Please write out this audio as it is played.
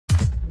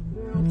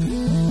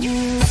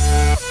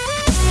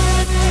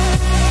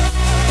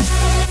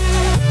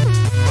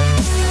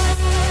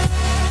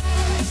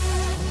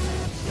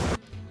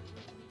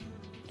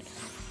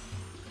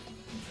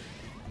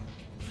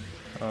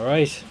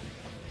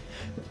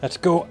Let's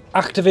go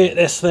activate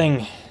this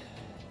thing.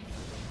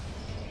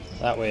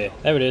 That way.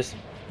 There it is.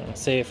 I can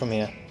see it from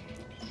here.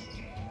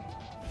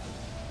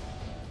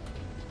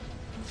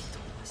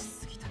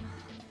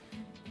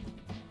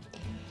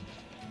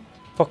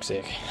 Fuck's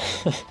sake.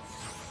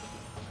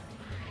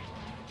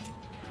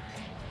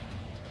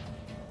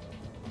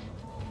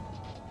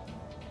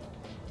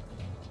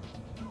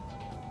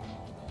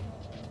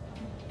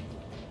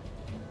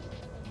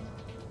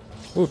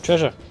 Ooh,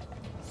 treasure.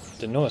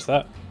 Didn't notice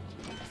that.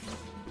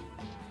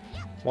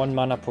 1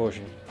 mana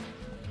potion.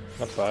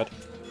 Not bad.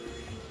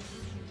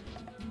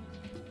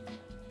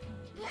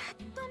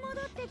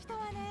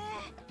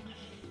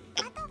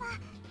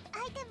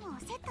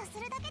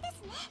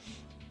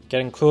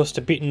 Getting close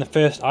to beating the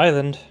first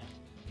island.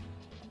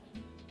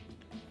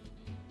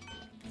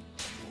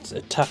 Let's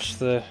attach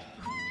the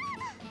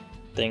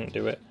thing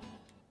to it.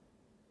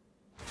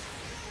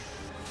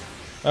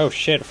 Oh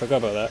shit, I forgot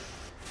about that.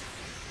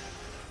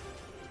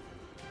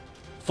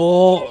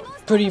 4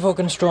 pretty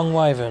fucking strong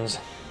wyverns.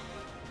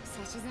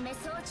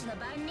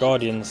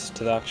 Guardians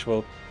to the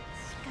actual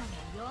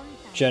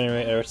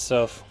generator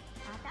itself.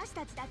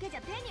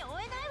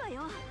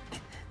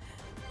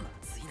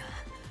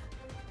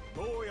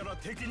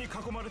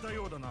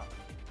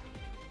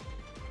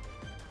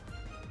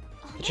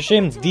 It's a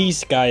shame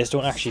these guys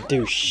don't actually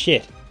do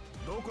shit.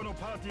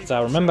 Because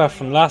I remember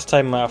from last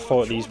time I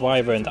fought these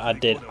wyverns, I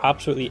did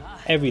absolutely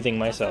everything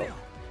myself.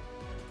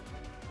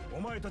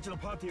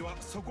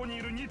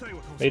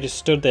 They just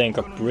stood there and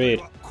got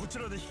brayed.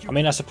 I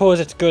mean, I suppose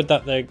it's good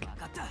that they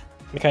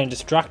kind of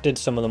distracted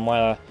some of them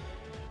while I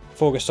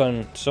focused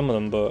on some of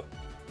them, but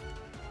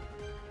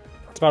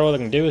that's about all they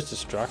can do is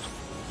distract.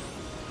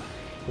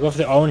 We'll go for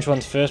the orange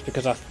ones first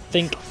because I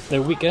think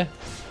they're weaker.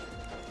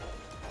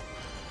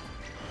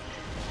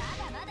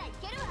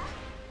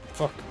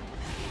 Fuck.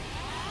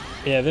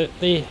 Yeah,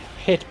 they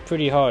hit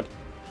pretty hard.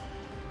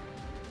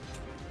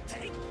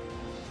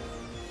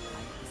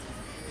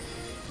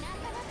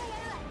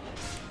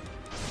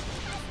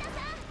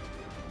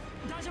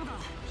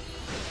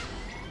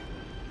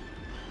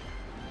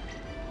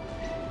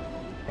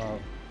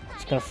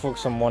 Gonna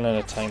focus on one at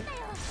a time.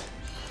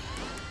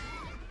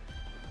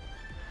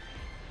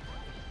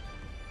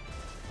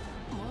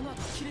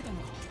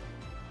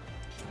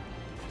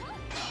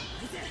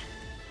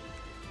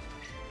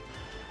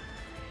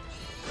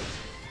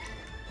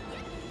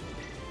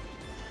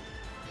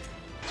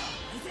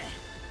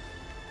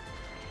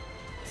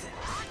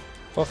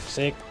 Fuck's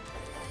sake.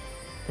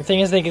 The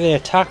thing is, they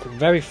attack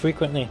very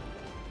frequently.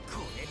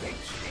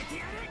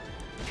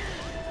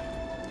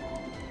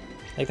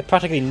 Like, they're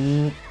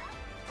practically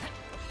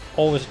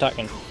always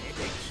attacking.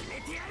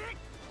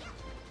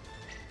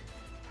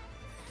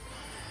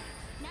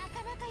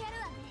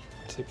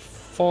 It's like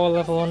 4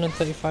 level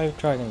 135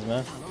 dragons,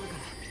 man.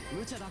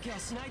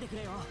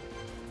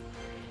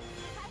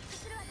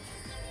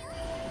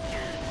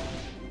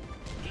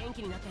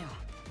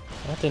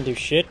 That didn't do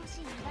shit.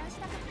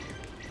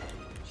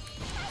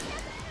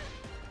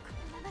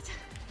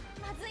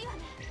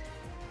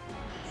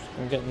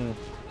 I'm getting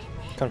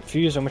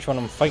confused on which one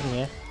I'm fighting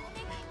here.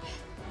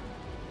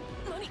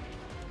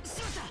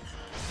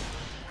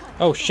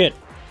 Oh shit!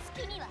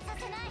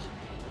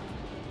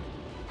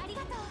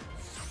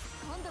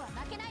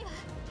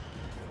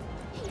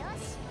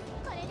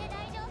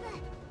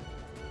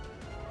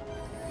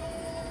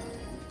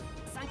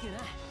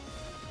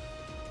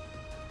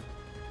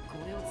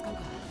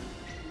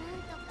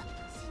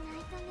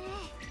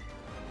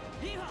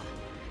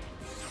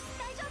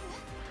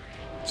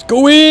 Let's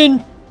go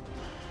in!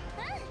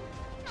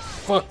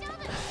 Fuck!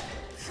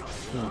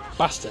 You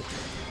bastard!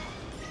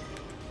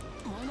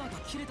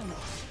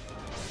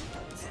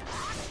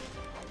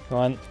 Come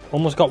on,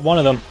 almost got one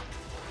of them.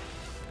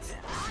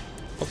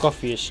 Fuck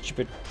off, you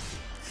stupid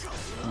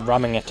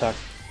ramming attack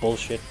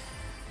bullshit.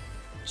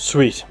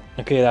 Sweet.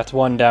 Okay, that's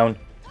one down.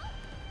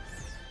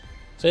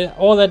 So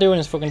all they're doing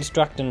is fucking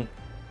distracting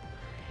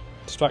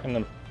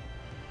them.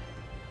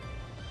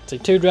 It's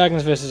like 2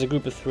 dragons versus a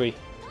group of 3.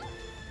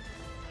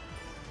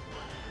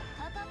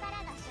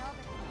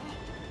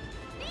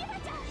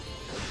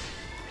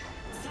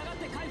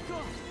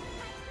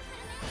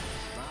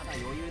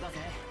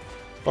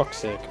 Fuck's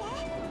sake.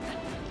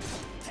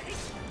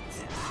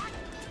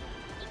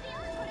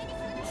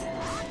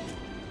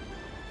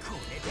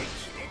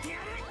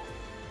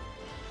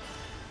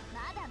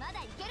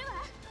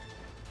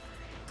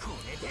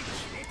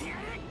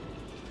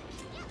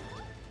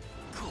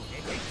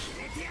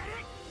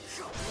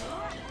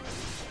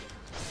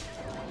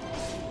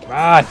 Come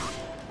on!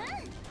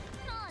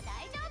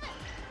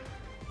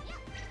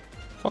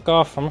 Fuck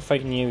off, I'm not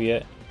fighting you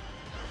yet.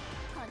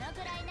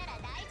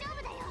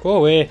 Go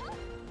away!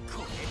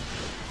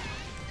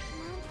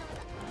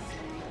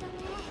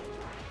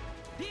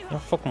 You're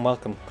fucking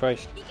welcome,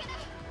 Christ.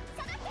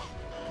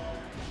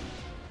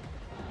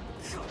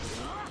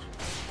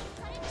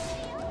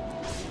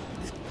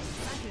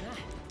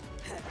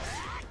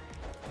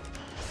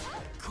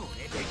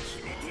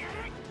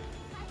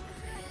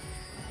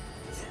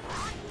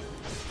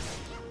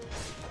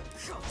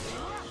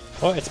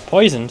 What? It's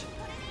poisoned?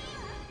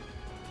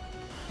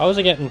 How is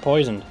it getting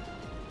poisoned?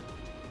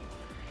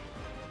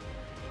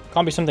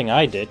 Can't be something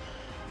I did.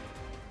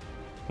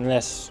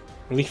 Unless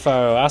Lifa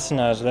or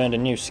Asuna has learned a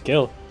new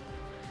skill.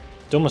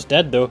 It's almost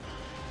dead though.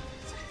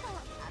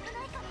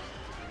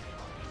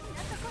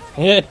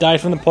 Yeah, it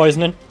died from the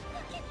poisoning.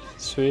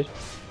 Sweet.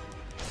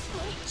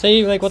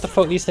 See, like, what the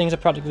fuck? These things are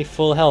practically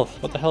full health.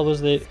 What the hell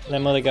was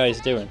them other guys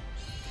doing?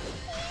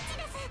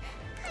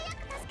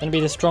 Gonna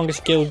be the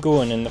strongest guild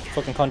going and the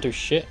fucking can't do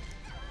shit.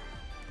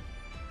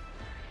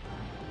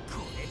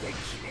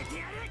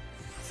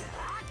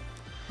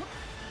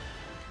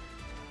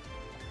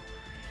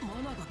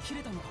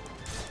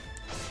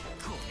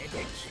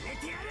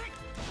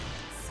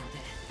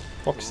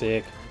 Fuck's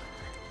sake.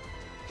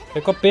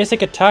 They've got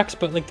basic attacks,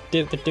 but like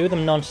they do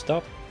them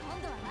non-stop.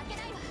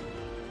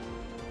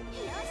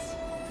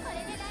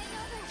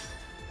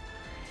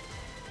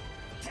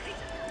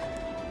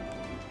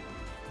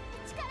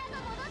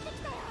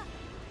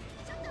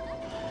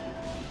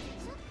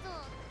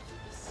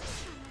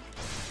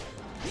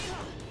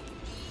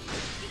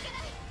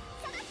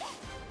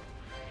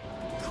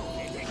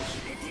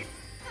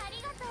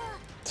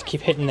 Just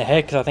keep hitting the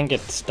head because I think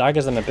it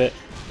staggers them a bit.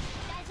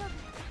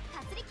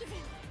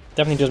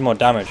 Definitely does more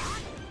damage.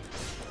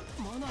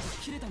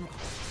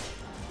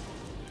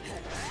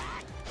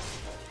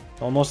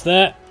 Almost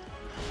there.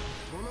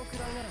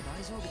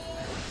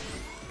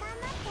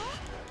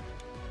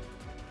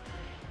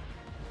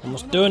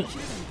 Almost done.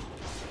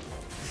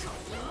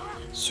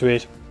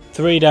 Sweet.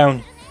 3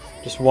 down.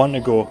 Just 1 to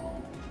go.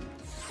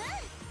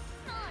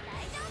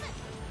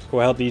 Let's go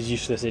help these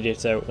useless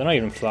idiots out. They're not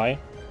even flying.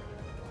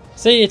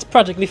 See, it's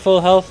practically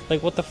full health.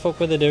 Like, what the fuck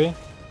were they doing?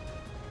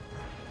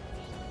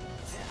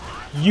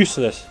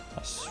 Useless.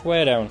 I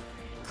swear down.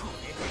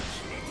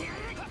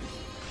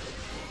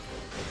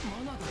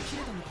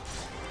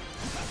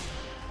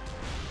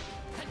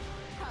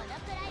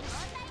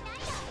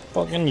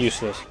 Fucking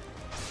useless.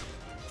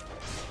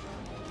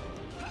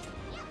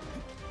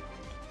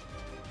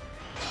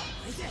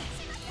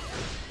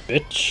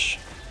 Bitch.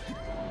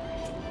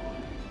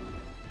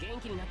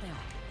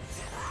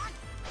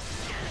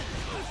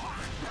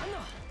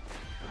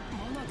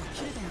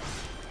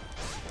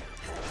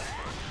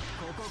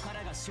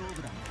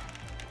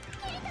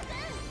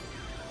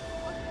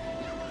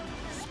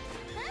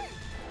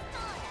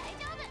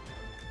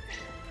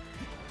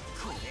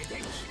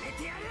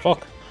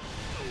 Fuck.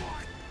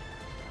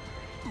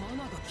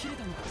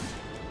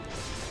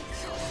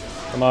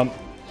 Come on.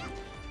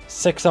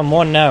 6 on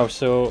 1 now,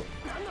 so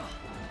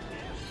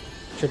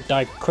should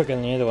die quicker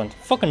than the other ones.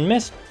 Fucking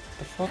missed.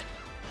 The fuck?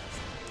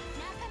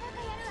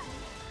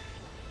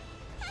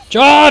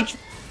 Charge!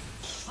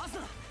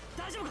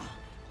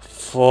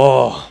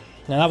 Four.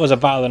 Now that was a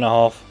battle and a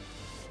half.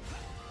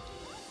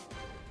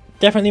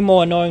 Definitely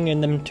more annoying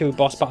than them 2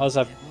 boss battles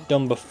I've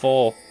done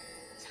before.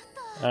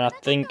 And I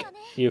think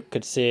you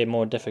could say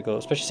more difficult,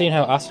 especially seeing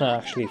how Asuna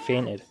actually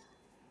fainted.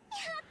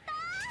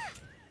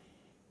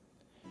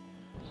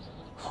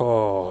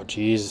 Oh,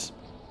 jeez.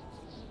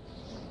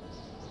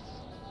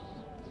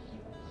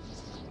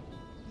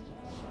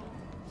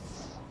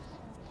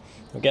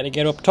 We got to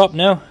get up top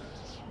now.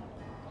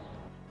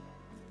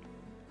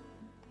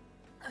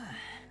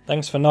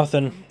 Thanks for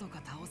nothing.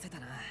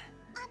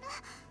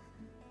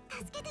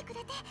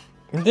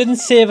 It didn't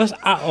save us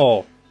at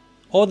all.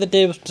 All they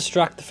did was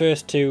distract the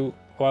first 2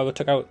 while we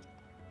took out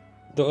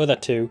the other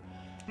 2.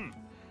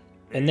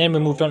 And then we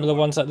moved on to the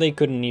ones that they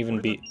couldn't even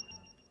beat.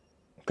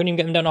 Couldn't even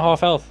get them down to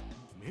half health.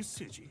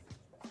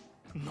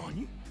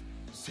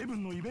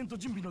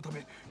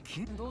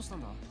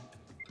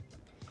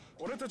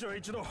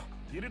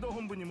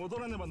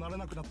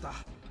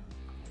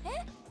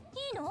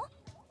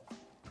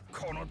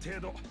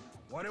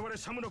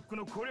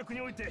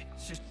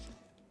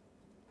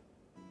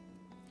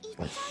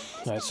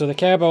 Right, so they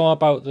care more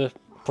about the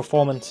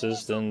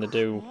performances than they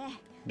do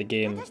the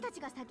game.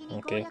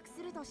 Okay.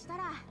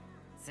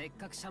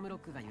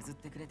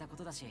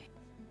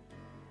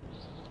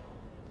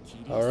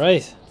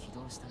 Alright.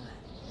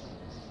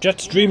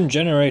 Jetstream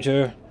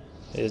generator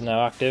is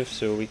now active,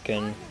 so we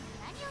can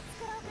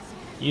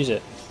use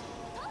it.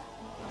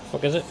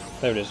 Fuck is it?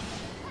 There it is.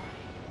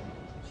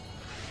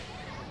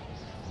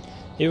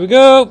 Here we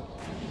go!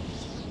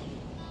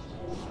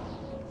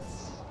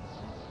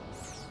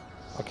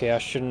 Okay, I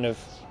shouldn't have...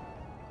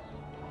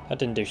 That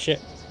didn't do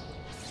shit.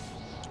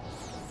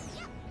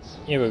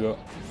 Here we go.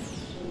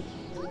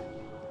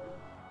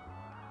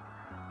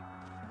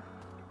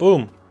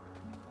 Boom!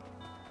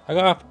 I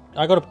got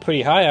up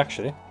pretty high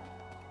actually.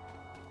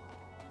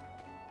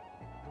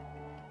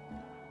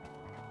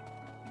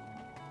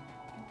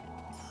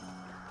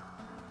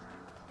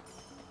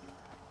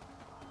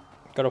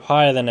 Got up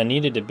higher than I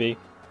needed to be.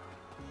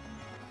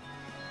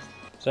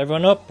 Is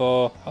everyone up,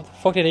 or how the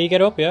fuck did he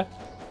get up? Yeah.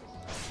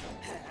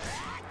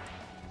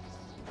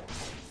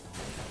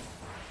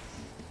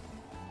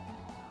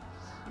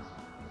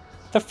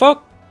 The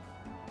fuck?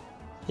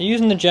 You're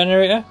using the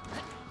generator?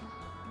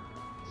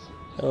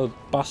 Little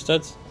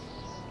bastards.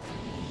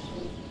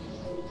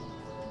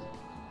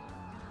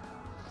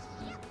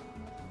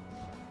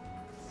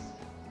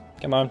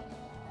 Come on.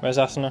 Where's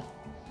Asuna?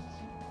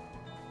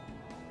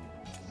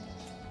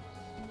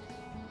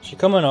 She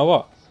coming or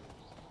what?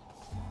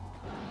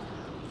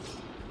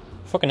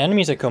 Fucking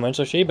enemies are coming,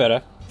 so she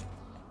better.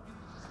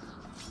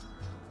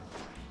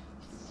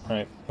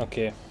 Right,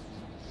 okay.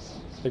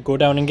 So go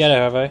down and get her,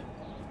 have I?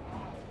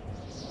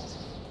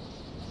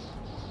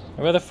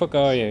 Where the fuck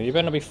are you? You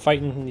better not be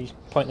fighting these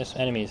pointless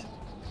enemies.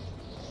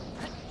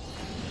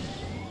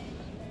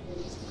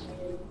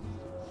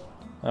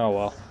 Oh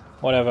well,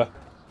 whatever.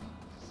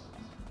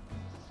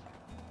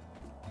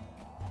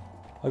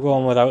 I'll go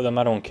on without them,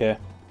 I don't care.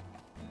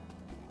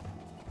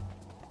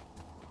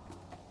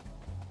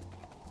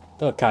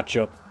 They'll catch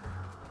up.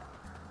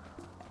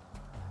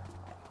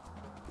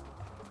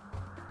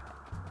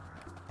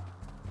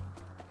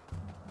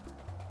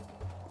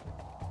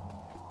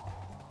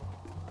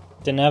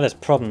 Didn't have this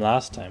problem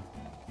last time.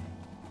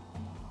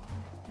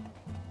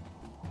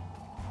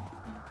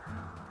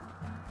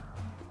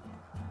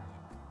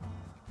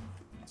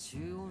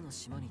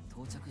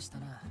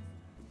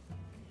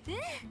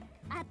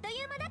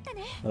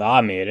 Well,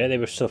 I made it. They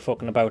were still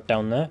fucking about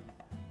down there.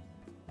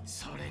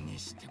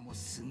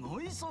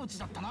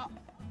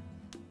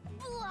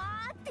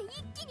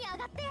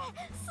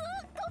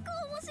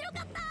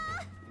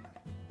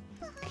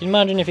 Can you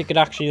imagine if you could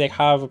actually like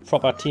have a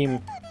proper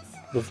team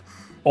with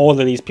all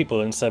of these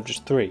people instead of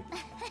just 3?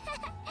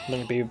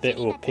 It'd be a bit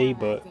OP,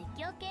 but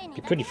it'd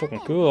be pretty fucking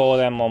cool. All of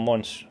them on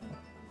once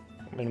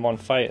in one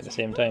fight at the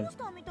same time.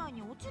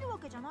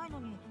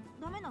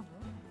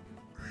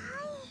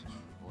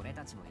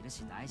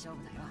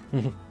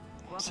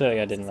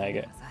 Certainly I didn't like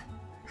it.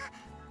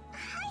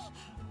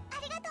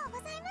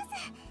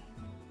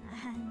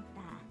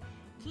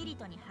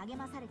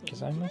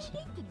 Because I miss it.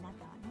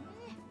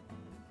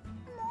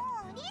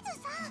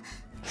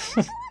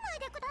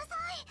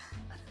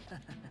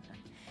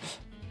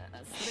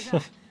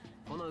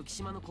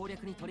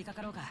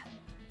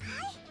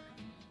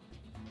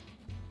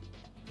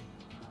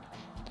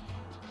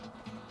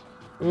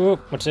 Ooh,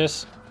 what's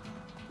this?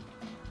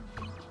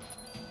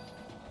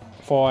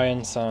 4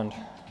 iron sand.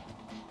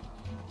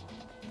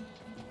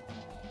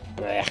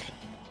 Blech.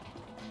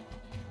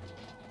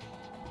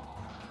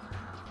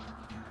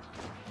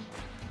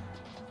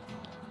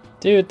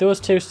 Dude, those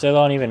two still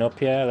aren't even up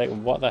here. Like,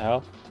 what the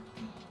hell?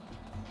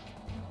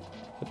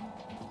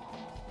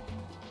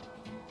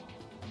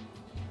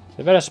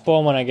 They better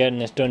spawn when I get in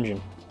this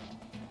dungeon.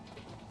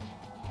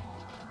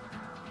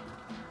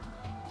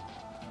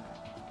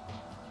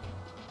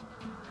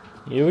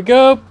 Here we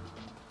go!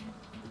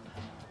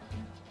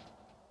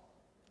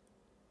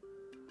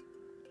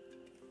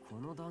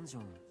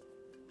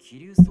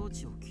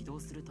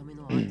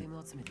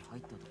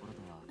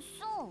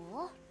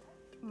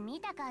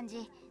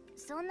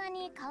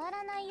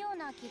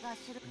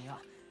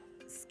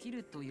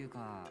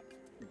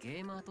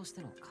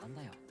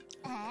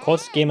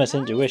 Cause Gamer's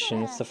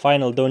Intuition, it's the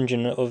final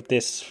dungeon of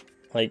this,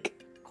 like,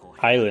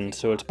 island,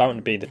 so it's bound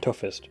to be the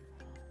toughest.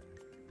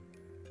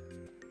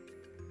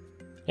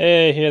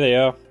 Hey, here they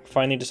are.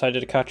 Finally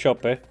decided to catch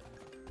up, eh?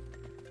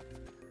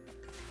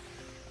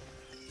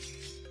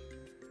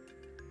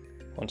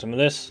 Want some of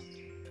this?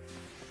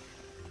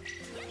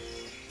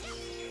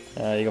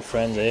 You got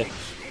friends, eh?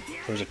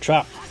 There was a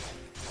trap.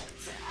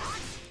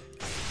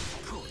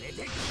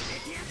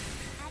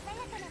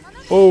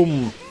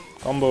 Boom!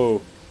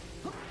 Combo.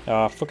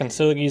 Ah, fucking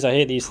silkies, I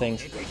hate these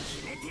things.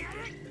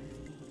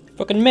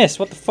 Fucking miss,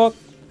 what the fuck?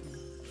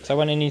 So I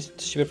went in his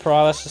stupid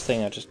paralysis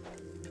thing, I just...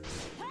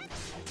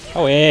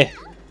 Oh yeah!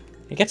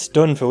 It gets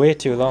stunned for way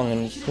too long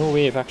and there's no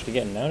way of actually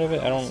getting out of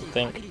it, I don't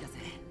think.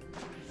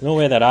 No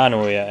way that I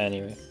know yet,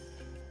 anyway.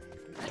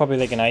 Probably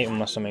like an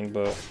item or something,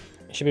 but...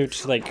 You should be able to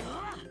just like...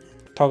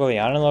 toggle the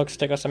analog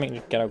stick or something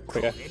to get out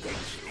quicker.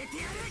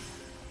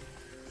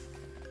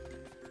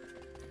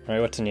 Right,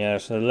 what's in here?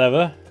 So the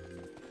lever.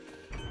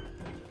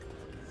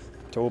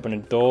 To open a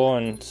door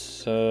and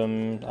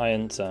some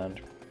iron sand.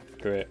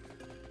 Great.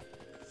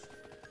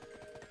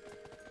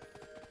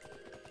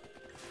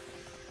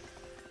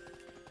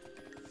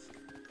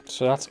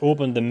 So that's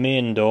opened the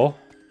main door.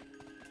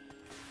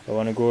 I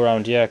want to go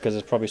around here because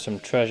there's probably some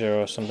treasure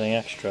or something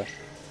extra.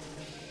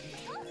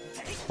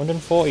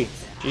 140.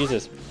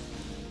 Jesus.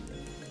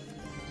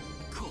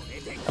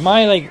 Am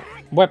I like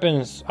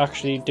weapons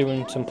actually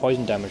doing some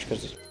poison damage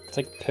because it's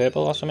like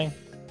purple or something?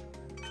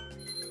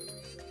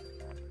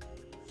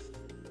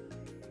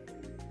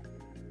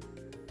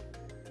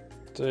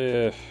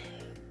 That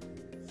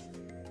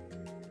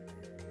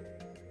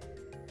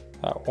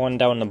one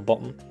down the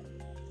bottom.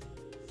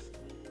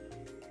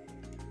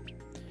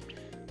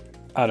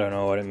 I don't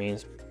know what it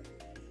means.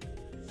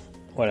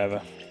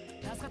 Whatever.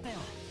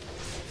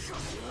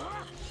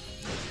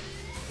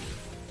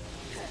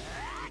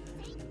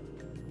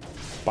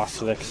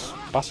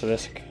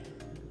 Basilisk.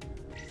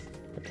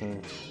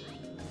 Fucking...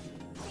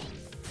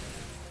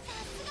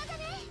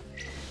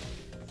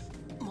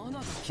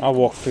 I'll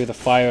walk through the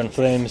fire and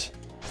flames.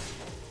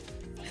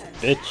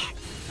 Bitch.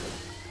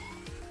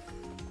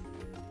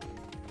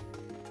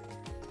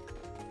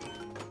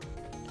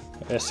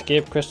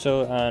 Escape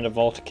crystal and a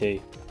vault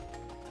key.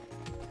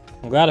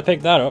 I'm glad I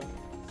picked that up.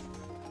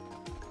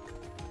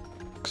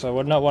 Because I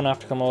would not want to have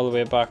to come all the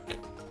way back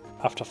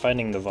after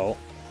finding the vault.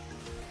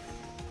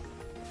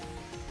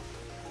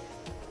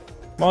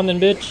 Come on then,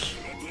 bitch.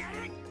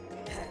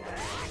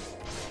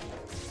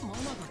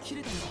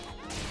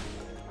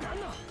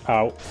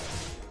 Ow.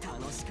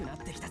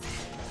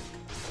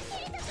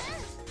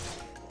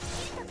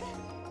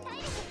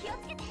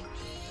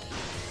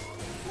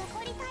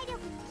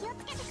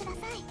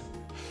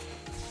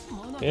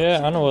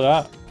 Yeah, I know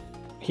that.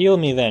 Heal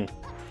me then.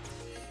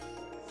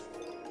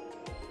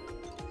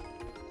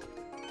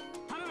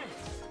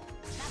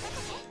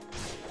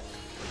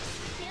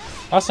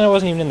 Asuna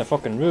wasn't even in the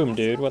fucking room,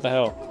 dude. What the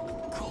hell?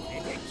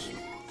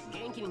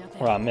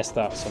 Well, I missed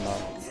that somehow.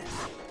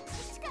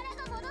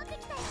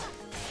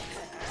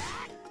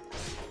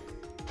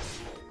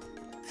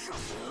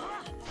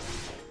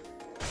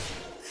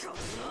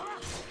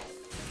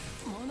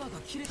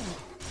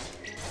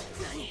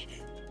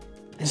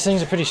 These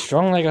things are pretty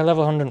strong, like a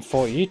level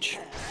 140 each.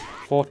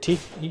 40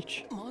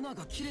 each.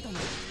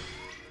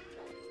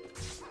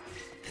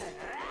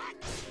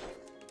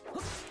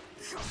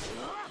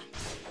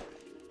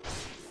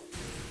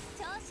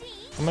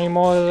 How many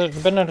more? They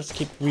better not just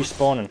keep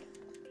respawning.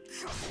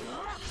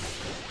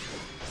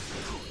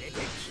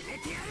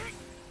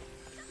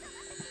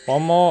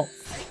 One more.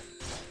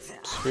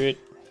 Sweet.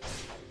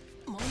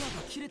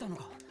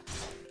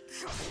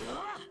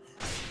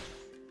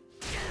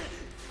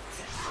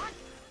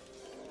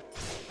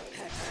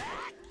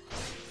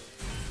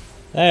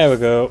 There we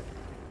go.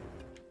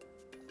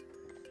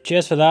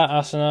 Cheers for that,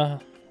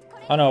 Asuna.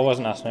 Oh no, it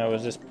wasn't Asuna, it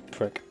was this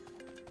prick.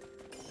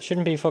 I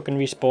shouldn't be fucking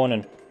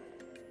respawning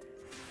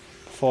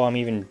before I'm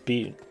even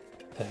beating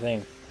the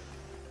thing.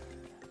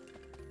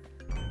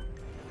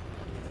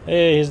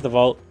 Hey, here's the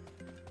vault.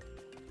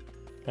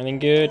 Anything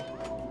good?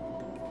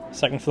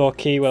 Second floor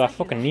key. Well, I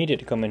fucking needed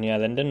to come in here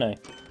then, didn't I?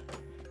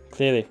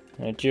 Clearly.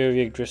 A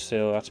Juric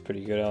Drill, that's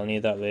pretty good. I'll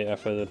need that later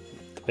for the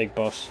big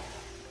boss.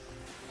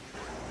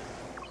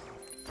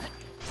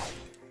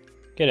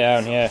 Get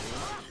down here.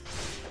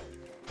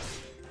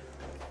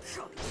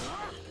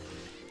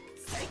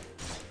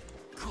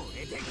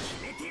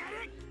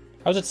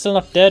 How's it still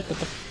not dead? What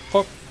the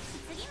fuck?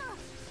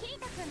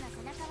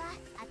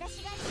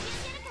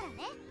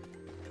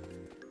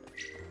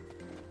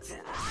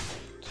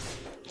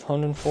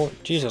 104.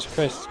 Jesus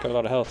Christ, it's got a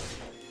lot of health.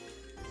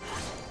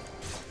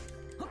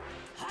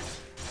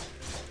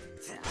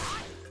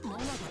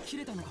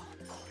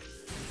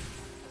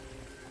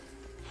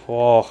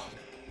 Whoa.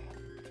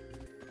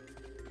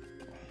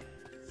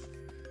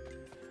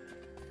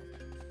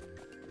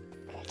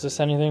 Is this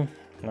anything?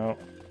 No.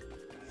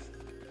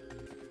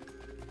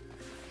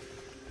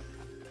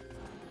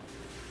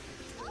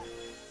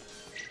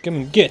 Come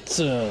and get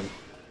some!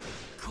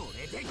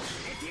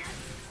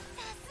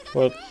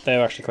 Well,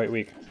 they're actually quite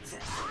weak.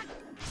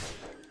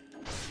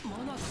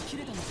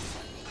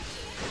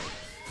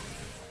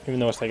 Even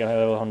though it's like a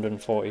level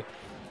 140.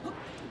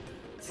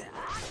 They've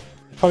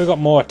probably got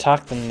more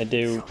attack than they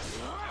do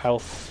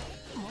health.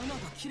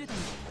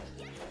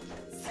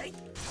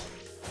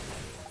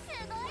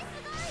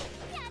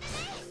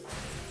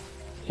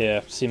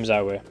 Yeah, seems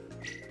that way.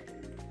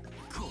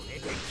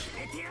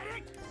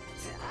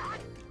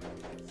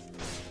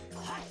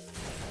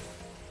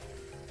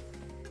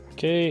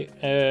 Okay,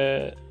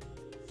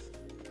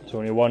 there's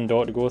only one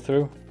door to go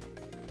through.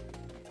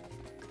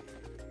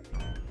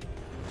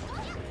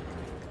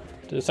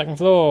 To the second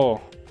floor.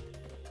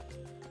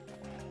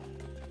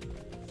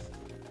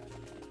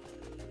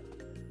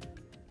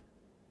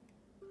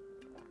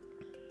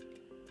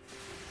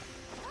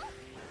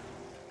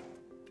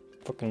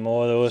 Fucking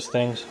more of those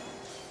things.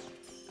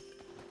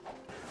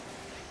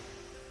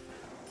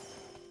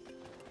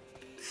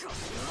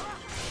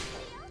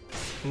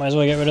 Might as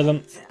well get rid of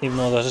them, even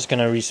though they're just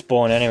gonna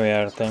respawn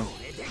anyway, I think.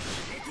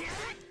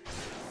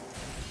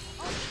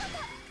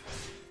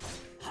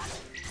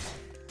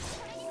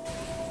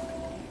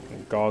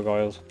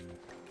 Gargoyles.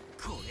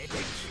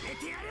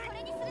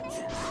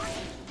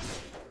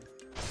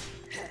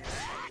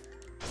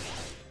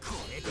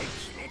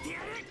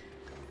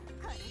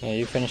 Yeah,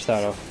 you finish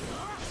that off.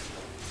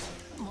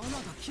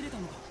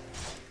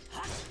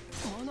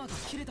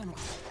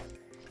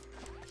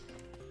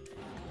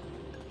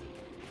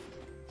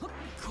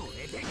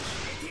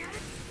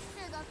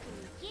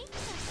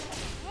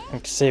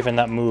 I'm saving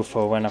that move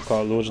for when I've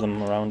got loads of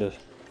them around it.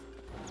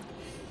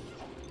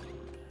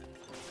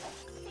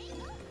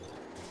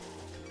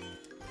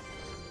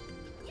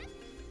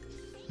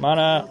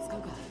 Mana!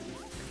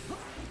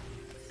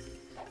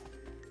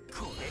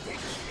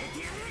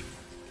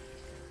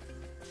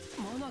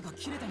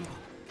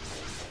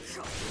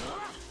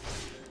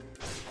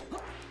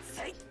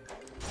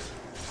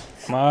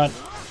 Come on!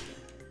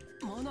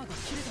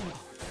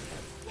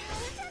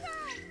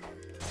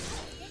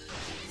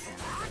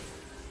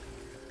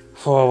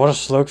 Oh, what a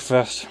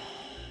slugfest.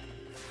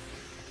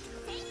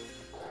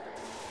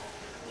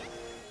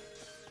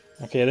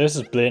 Okay, this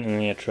is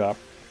blatantly a trap.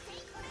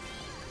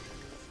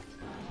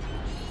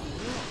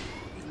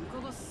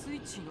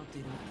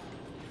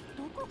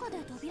 どこかで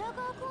扉が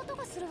開く音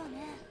がするわ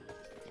ね。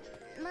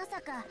ま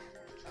さか罠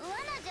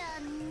じゃ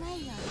な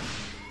いよね。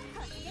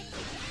こっちで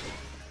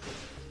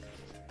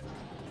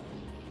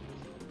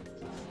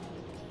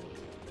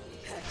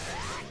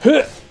ふ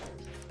っ。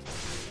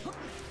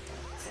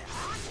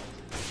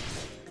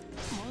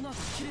マナが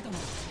切れたのか。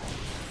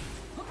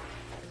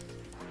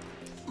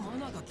マ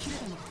ナが切れ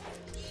たのか。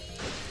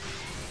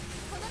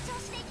この調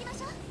子で行きま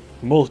しょう。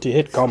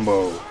Multi-hit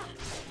combo.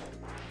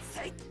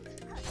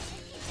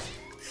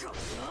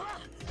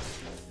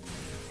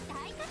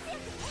 大活躍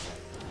ね。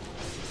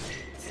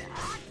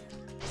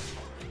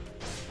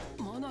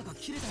マナが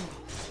切れたのか。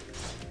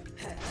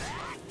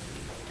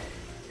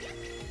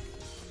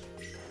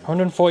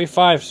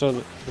145, so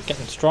we're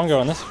getting stronger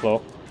on this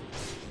floor.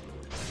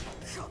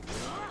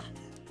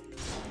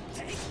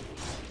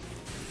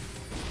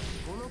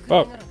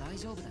 Oh.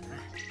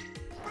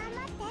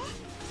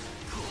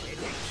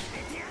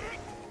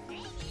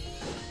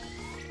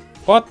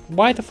 What?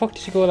 Why the fuck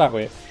did you go that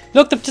way?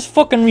 Look, they've just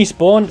fucking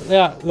respawned.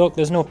 Yeah, look,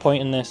 there's no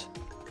point in this.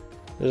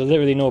 There's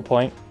literally no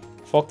point.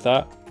 Fuck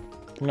that.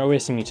 I'm not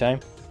wasting my time.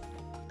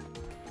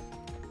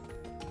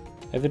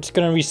 If they're just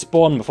gonna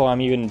respawn before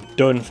I'm even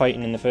done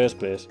fighting in the first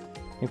place.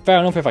 I mean, fair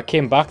enough if I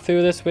came back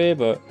through this way,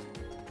 but...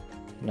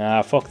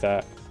 Nah, fuck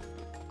that.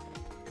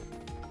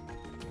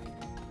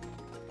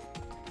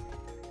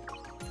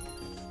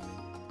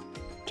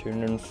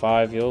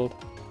 $205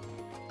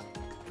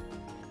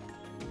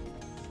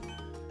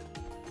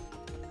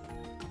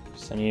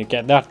 So I need to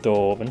get that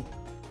door open.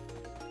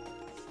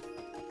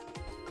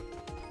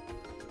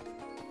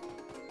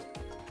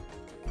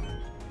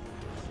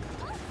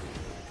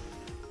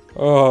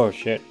 Oh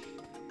shit.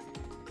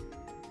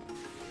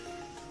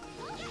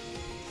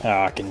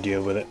 Ah, I can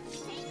deal with it.